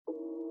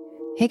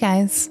Hey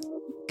guys,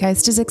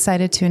 Geist is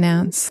excited to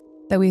announce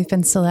that we've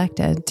been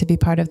selected to be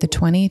part of the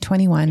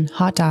 2021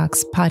 Hot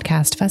Docs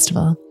Podcast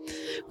Festival.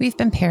 We've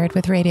been paired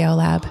with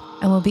Radiolab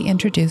and will be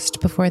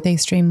introduced before they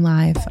stream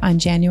live on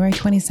January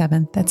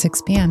 27th at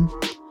 6 p.m.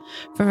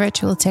 For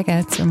virtual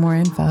tickets or more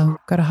info,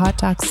 go to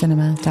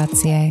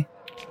hotdocscinema.ca.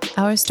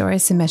 Our story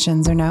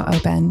submissions are now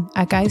open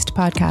at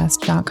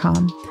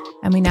geistpodcast.com,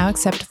 and we now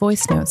accept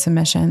voice note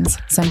submissions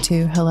sent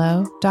to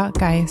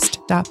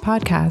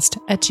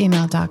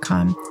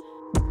hello.geist.podcast@gmail.com.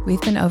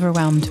 We've been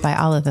overwhelmed by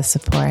all of the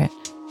support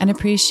and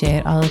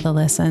appreciate all of the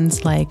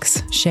listens,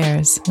 likes,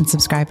 shares, and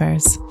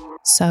subscribers.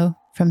 So,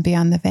 from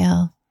beyond the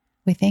veil,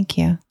 we thank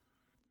you.